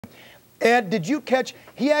Ed, did you catch?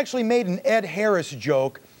 He actually made an Ed Harris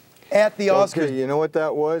joke at the Oscars. Okay, you know what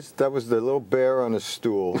that was? That was the little bear on a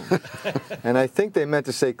stool. And I think they meant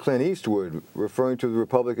to say Clint Eastwood, referring to the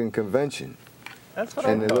Republican convention. That's what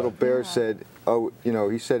and I the little bear said, oh, you know,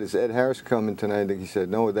 he said, is Ed Harris coming tonight? And he said,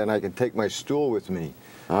 no, then I can take my stool with me.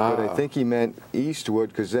 But I think he meant Eastwood,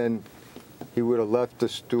 because then he would have left the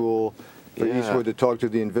stool for Eastwood to talk to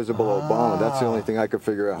the invisible Obama. That's the only thing I could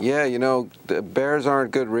figure out. Yeah, you know, the bears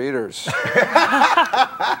aren't good readers.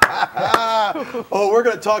 Oh, we're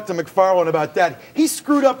going to talk to MacFarlane about that. He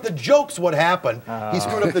screwed up the jokes. What happened? He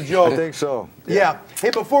screwed up the joke. I think so. Yeah.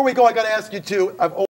 Hey, before we go, I got to ask you two.